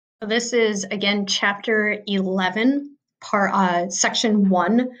So this is again chapter 11, section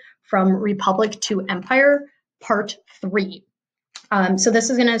 1 from Republic to Empire, part 3. So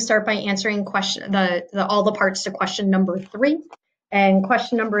this is going to start by answering all the parts to question number 3. And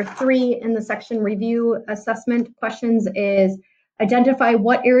question number 3 in the section review assessment questions is identify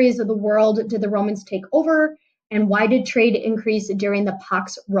what areas of the world did the Romans take over and why did trade increase during the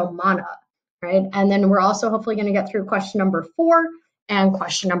Pax Romana, right? And then we're also hopefully going to get through question number 4 and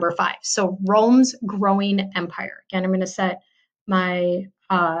question number 5. So Rome's growing empire. Again, I'm going to set my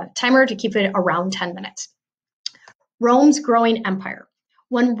timer to keep it around 10 minutes. Rome's growing empire.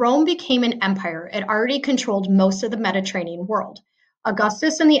 When Rome became an empire, it already controlled most of the Mediterranean world.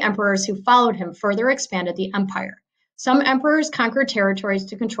 Augustus and the emperors who followed him further expanded the empire. Some emperors conquered territories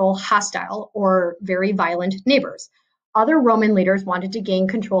to control hostile or very violent neighbors. Other Roman leaders wanted to gain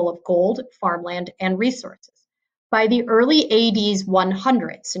control of gold, farmland, and resources. By the early AD's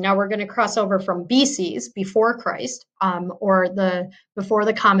 100, so now we're going to cross over from BC's, before Christ, or before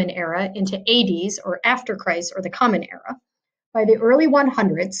the Common Era, into AD's, or after Christ, or the Common Era. By the early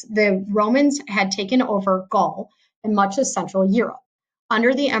 100s, the Romans had taken over Gaul and much of Central Europe.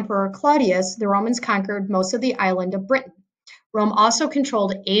 Under the Emperor Claudius, the Romans conquered most of the island of Britain. Rome also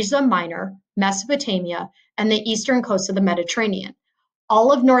controlled Asia Minor, Mesopotamia, and the eastern coast of the Mediterranean.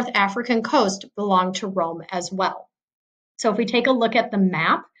 All of North African coast belonged to Rome as well. So if we take a look at the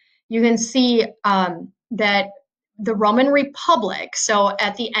map, you can see that the Roman Republic, so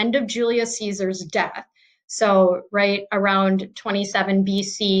at the end of Julius Caesar's death, so right around 27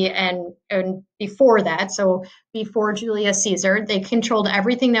 BC and before that, so before Julius Caesar, they controlled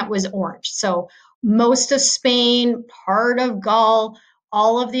everything that was orange. So most of Spain, part of Gaul,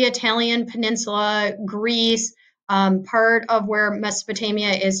 all of the Italian peninsula, Greece, part of where Mesopotamia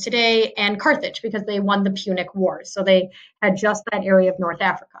is today, and Carthage, because they won the Punic Wars. So they had just that area of North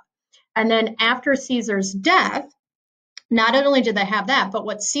Africa. And then after Caesar's death, not only did they have that, but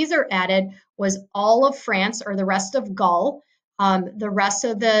what Caesar added was all of France, or the rest of Gaul, the rest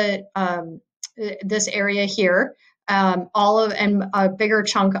of this area here, and a bigger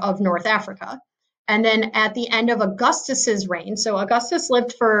chunk of North Africa. And then at the end of Augustus's reign, so Augustus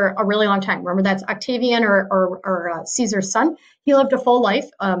lived for a really long time. Remember, that's Octavian or Caesar's son. He lived a full life,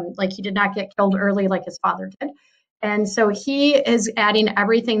 like he did not get killed early like his father did. And so he is adding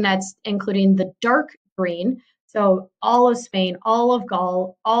everything that's including the dark green. So all of Spain, all of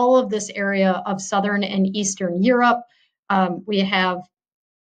Gaul, all of this area of southern and eastern Europe. We have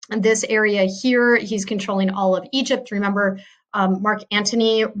this area here. He's controlling all of Egypt. Remember, Mark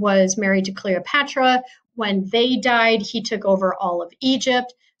Antony was married to Cleopatra. When they died, he took over all of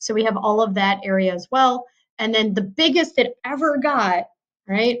Egypt. So we have all of that area as well. And then the biggest it ever got,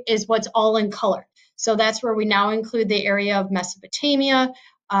 right, is what's all in color. So that's where we now include the area of Mesopotamia.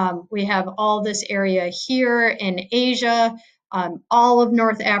 We have all this area here in Asia, all of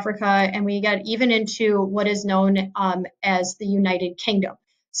North Africa, and we get even into what is known as the United Kingdom.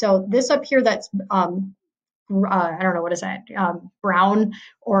 So this up here that's I don't know, what is that, brown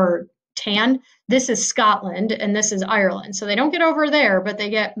or tan, this is Scotland and this is Ireland. So they don't get over there, but they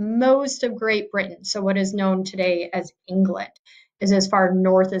get most of Great Britain. So what is known today as England is as far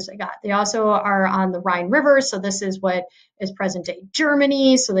north as they got. They also are on the Rhine River, so this is what is present day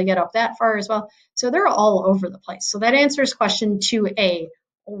Germany, so they get up that far as well. So they're all over the place. So that answers question 2A,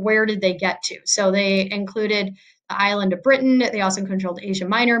 where did they get to? So they included the island of Britain. They also controlled Asia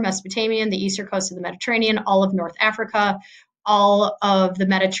Minor, Mesopotamia, the eastern coast of the Mediterranean, all of North Africa, all of the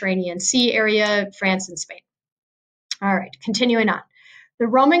Mediterranean Sea area, France and Spain. All right, continuing on. The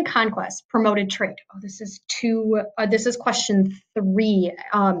Roman conquest promoted trade. Oh, this is question 3.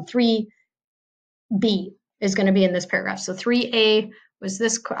 3B is going to be in this paragraph. So 3A was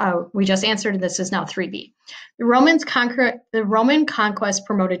this, we just answered, and this is now 3B. The Roman conquest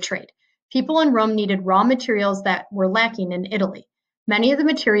promoted trade. People in Rome needed raw materials that were lacking in Italy. Many of the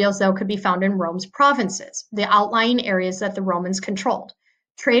materials, though, could be found in Rome's provinces, the outlying areas that the Romans controlled.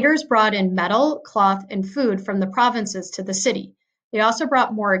 Traders brought in metal, cloth, and food from the provinces to the city. They also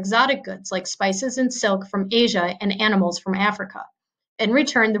brought more exotic goods like spices and silk from Asia and animals from Africa. In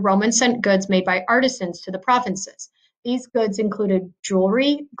return, the Romans sent goods made by artisans to the provinces. These goods included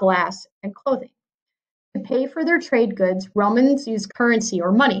jewelry, glass, and clothing. To pay for their trade goods, Romans used currency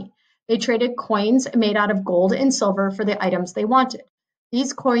or money. They traded coins made out of gold and silver for the items they wanted.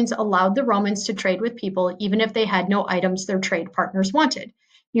 These coins allowed the Romans to trade with people even if they had no items their trade partners wanted.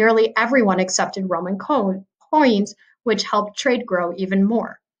 Nearly everyone accepted Roman coins, which helped trade grow even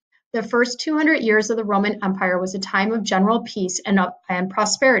more. The first 200 years of the Roman Empire was a time of general peace and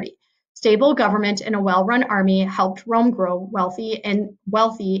prosperity. Stable government and a well-run army helped Rome grow wealthy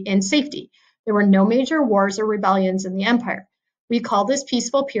in safety. There were no major wars or rebellions in the empire. We call this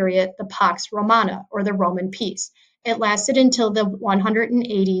peaceful period the Pax Romana, or the Roman peace. It lasted until the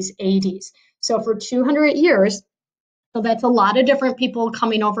 180s AD. So for 200 years, so that's a lot of different people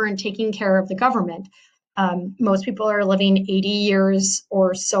coming over and taking care of the government. Most people are living 80 years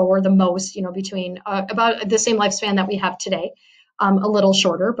or so, or the most, between about the same lifespan that we have today, a little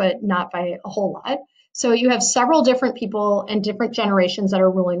shorter, but not by a whole lot. So you have several different people and different generations that are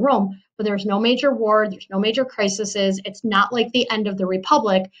ruling Rome, but there's no major war, there's no major crises. It's not like the end of the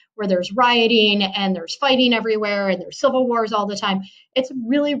Republic where there's rioting and there's fighting everywhere and there's civil wars all the time. It's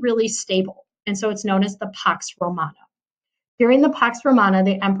really, really stable. And so it's known as the Pax Romana. During the Pax Romana,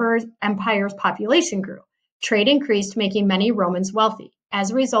 the empire's population grew. Trade increased, making many Romans wealthy. As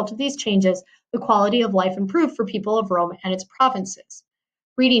a result of these changes, the quality of life improved for people of Rome and its provinces.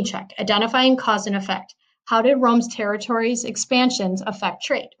 Reading check, identifying cause and effect. How did Rome's territories' expansions affect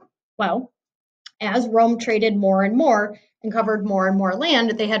trade? Well, as Rome traded more and covered more and more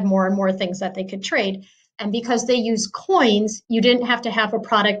land, they had more and more things that they could trade. And because they used coins, you didn't have to have a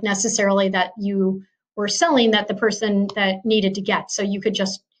product necessarily that you were selling that the person that needed to get. So you could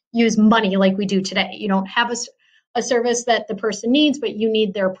just use money like we do today. You don't have a service that the person needs, but you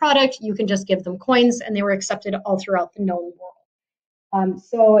need their product. You can just give them coins, and they were accepted all throughout the known world.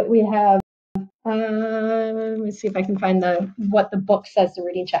 So we have, let me see if I can find what the book says, the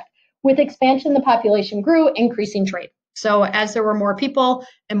reading check. With expansion, the population grew, increasing trade. So as there were more people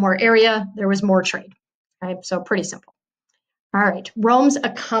and more area, there was more trade. Right? So pretty simple. All right, Rome's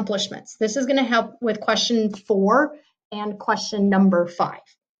accomplishments. This is going to help with question 4 and question number 5.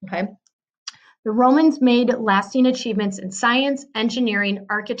 Okay. The Romans made lasting achievements in science, engineering,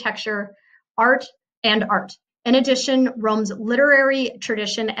 architecture, art. In addition, Rome's literary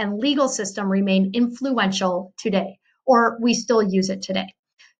tradition and legal system remain influential today, or we still use it today.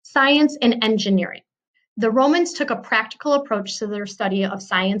 Science and engineering. The Romans took a practical approach to their study of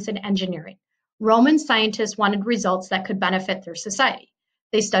science and engineering. Roman scientists wanted results that could benefit their society.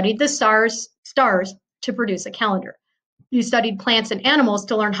 They studied the stars to produce a calendar. They studied plants and animals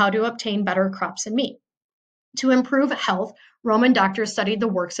to learn how to obtain better crops and meat. To improve health, Roman doctors studied the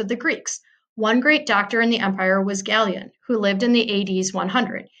works of the Greeks. One great doctor in the empire was Gallian, who lived in the AD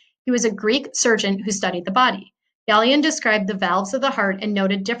 100. He was a Greek surgeon who studied the body. Gallian described the valves of the heart and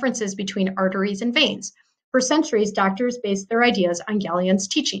noted differences between arteries and veins. For centuries, doctors based their ideas on Gallian's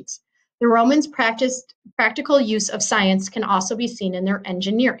teachings. The Romans practiced practical use of science can also be seen in their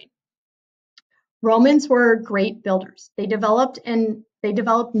engineering. Romans were great builders. They developed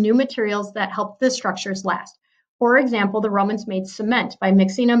new materials that helped the structures last. For example, the Romans made cement by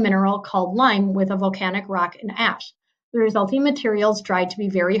mixing a mineral called lime with a volcanic rock and ash. The resulting materials dried to be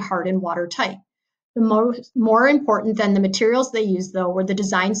very hard and watertight. More important than the materials they used, though, were the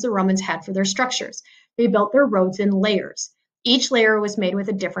designs the Romans had for their structures. They built their roads in layers. Each layer was made with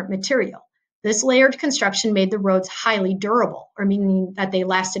a different material. This layered construction made the roads highly durable, or meaning that they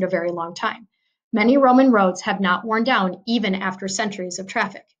lasted a very long time. Many Roman roads have not worn down even after centuries of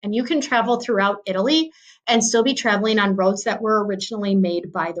traffic, and you can travel throughout Italy and still be traveling on roads that were originally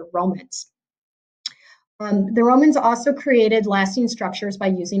made by the Romans. The Romans also created lasting structures by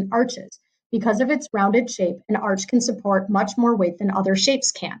using arches. Because of its rounded shape, an arch can support much more weight than other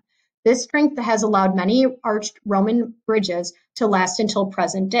shapes can. This strength has allowed many arched Roman bridges to last until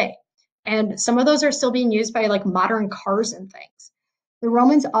present day. And some of those are still being used by like modern cars and things. The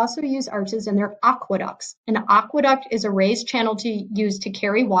Romans also used arches in their aqueducts. An aqueduct is a raised channel used to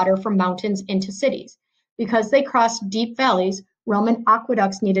carry water from mountains into cities. Because they crossed deep valleys, Roman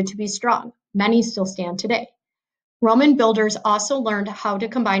aqueducts needed to be strong. Many still stand today. Roman builders also learned how to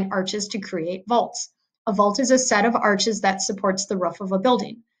combine arches to create vaults. A vault is a set of arches that supports the roof of a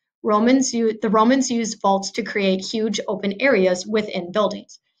building. The Romans used vaults to create huge open areas within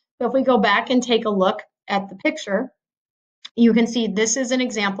buildings. So if we go back and take a look at the picture, you can see this is an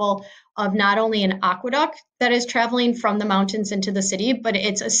example of not only an aqueduct that is traveling from the mountains into the city, but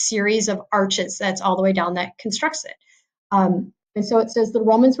it's a series of arches that's all the way down that constructs it. And so it says the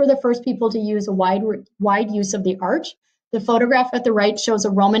Romans were the first people to use a wide use of the arch. The photograph at the right shows a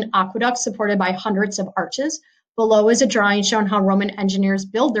Roman aqueduct supported by hundreds of arches. Below is a drawing showing how Roman engineers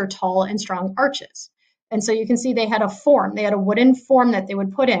build their tall and strong arches. And so you can see they had a form. They had a wooden form that they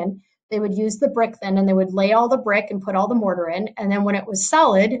would put in. They would use the brick then, and they would lay all the brick and put all the mortar in. And then when it was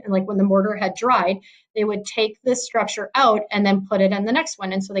solid, and like when the mortar had dried, they would take this structure out and then put it in the next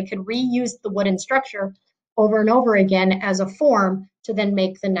one. And so they could reuse the wooden structure over and over again as a form to then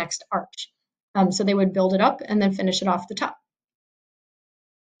make the next arch. So they would build it up and then finish it off the top.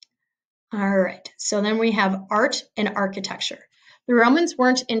 All right, so then we have art and architecture. The Romans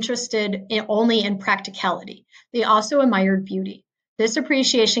weren't interested only in practicality. They also admired beauty. This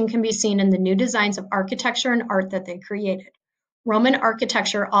appreciation can be seen in the new designs of architecture and art that they created. Roman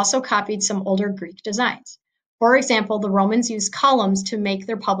architecture also copied some older Greek designs. For example, the Romans used columns to make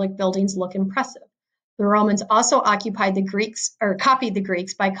their public buildings look impressive. The Romans also copied the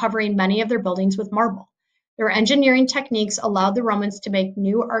Greeks by covering many of their buildings with marble. Their engineering techniques allowed the Romans to make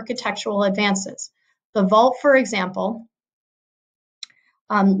new architectural advances. The vault, for example,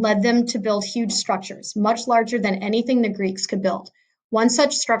 led them to build huge structures, much larger than anything the Greeks could build. One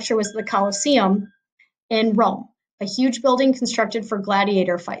such structure was the Colosseum in Rome, a huge building constructed for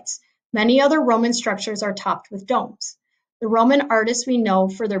gladiator fights. Many other Roman structures are topped with domes. The Roman artists we know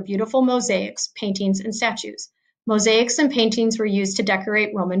for their beautiful mosaics, paintings, and statues. Mosaics and paintings were used to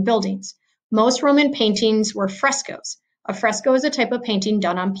decorate Roman buildings. Most Roman paintings were frescoes. A fresco is a type of painting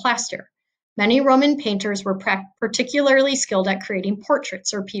done on plaster. Many Roman painters were particularly skilled at creating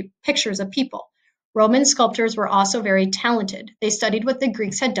portraits or pictures of people. Roman sculptors were also very talented. They studied what the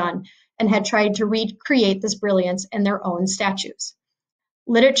Greeks had done and had tried to recreate this brilliance in their own statues.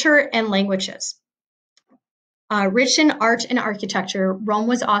 Literature and languages. Rich in art and architecture, Rome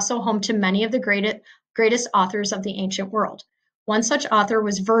was also home to many of the greatest authors of the ancient world. One such author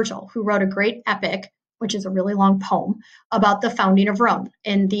was Virgil, who wrote a great epic, which is a really long poem, about the founding of Rome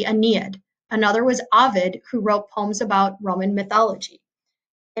in the Aeneid. Another was Ovid, who wrote poems about Roman mythology.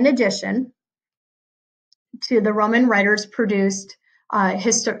 In addition to the Roman writers produced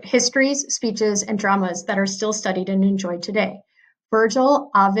histories, speeches, and dramas that are still studied and enjoyed today. Virgil,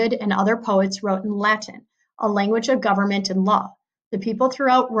 Ovid, and other poets wrote in Latin, a language of government and law. The people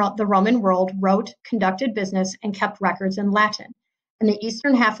throughout the Roman world wrote, conducted business, and kept records in Latin. In the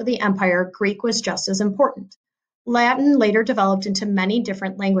eastern half of the empire, Greek was just as important. Latin later developed into many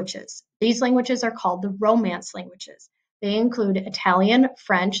different languages. These languages are called the Romance languages. They include Italian,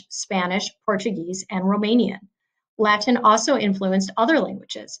 French, Spanish, Portuguese, and Romanian. Latin also influenced other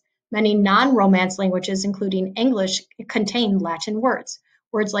languages. Many non-Romance languages, including English, contain Latin words.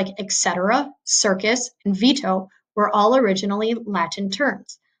 Words like etc., circus, and veto were all originally Latin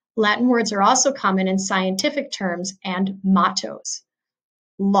terms. Latin words are also common in scientific terms and mottos.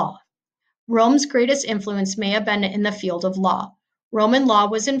 Law. Rome's greatest influence may have been in the field of law. Roman law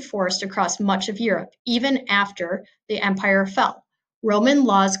was enforced across much of Europe, even after the empire fell. Roman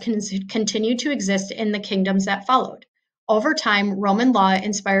laws continued to exist in the kingdoms that followed. Over time, Roman law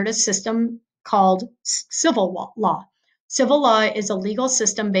inspired a system called civil law. Civil law is a legal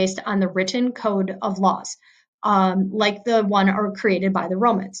system based on the written code of laws, like the one created by the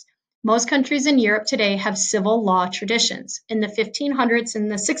Romans. Most countries in Europe today have civil law traditions. In the 1500s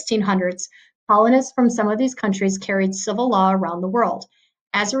and the 1600s, colonists from some of these countries carried civil law around the world.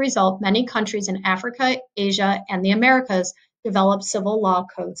 As a result, many countries in Africa, Asia, and the Americas developed civil law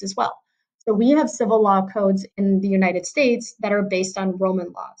codes as well. So we have civil law codes in the United States that are based on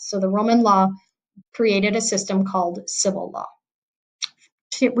Roman law. So the Roman law created a system called civil law.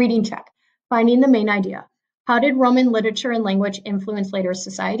 Reading check. Finding the main idea. How did Roman literature and language influence later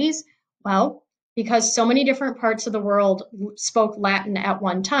societies? Well, because so many different parts of the world spoke Latin at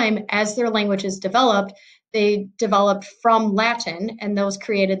one time, as their languages developed, they developed from Latin, and those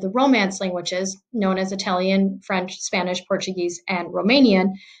created the Romance languages, known as Italian, French, Spanish, Portuguese, and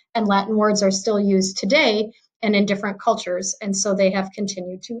Romanian. And Latin words are still used today and in different cultures, and so they have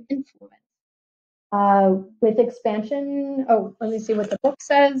continued to influence. With expansion, let me see what the book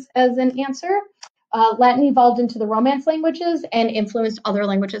says as an answer. Latin evolved into the Romance languages and influenced other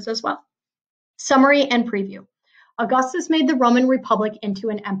languages as well. Summary and preview. Augustus made the Roman Republic into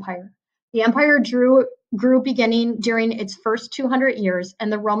an empire. The empire grew beginning during its first 200 years,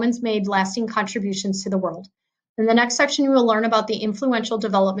 and the Romans made lasting contributions to the world. In the next section, you will learn about the influential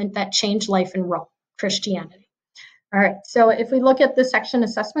development that changed life in Rome, Christianity. All right, so if we look at the section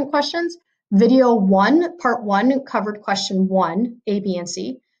assessment questions, Video 1, Part 1 covered question 1, A, B, and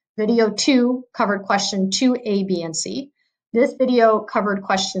C. Video 2 covered question 2, A, B, and C. This video covered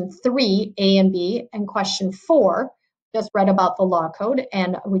question 3, A and B, and question 4 just read about the law code,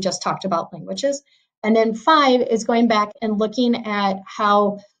 and we just talked about languages. And then 5 is going back and looking at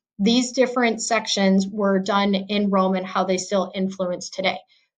how these different sections were done in Rome and how they still influence today.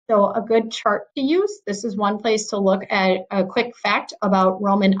 So a good chart to use. This is one place to look at a quick fact about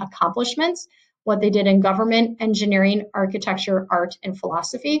Roman accomplishments, what they did in government, engineering, architecture, art, and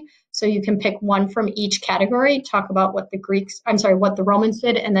philosophy. So you can pick one from each category, talk about what the Romans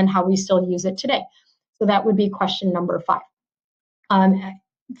did, and then how we still use it today. So that would be question number 5.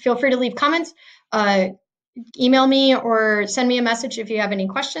 Feel free to leave comments. email me or send me a message if you have any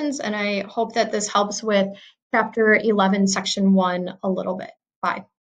questions. And I hope that this helps with Chapter 11, Section 1 a little bit. Bye.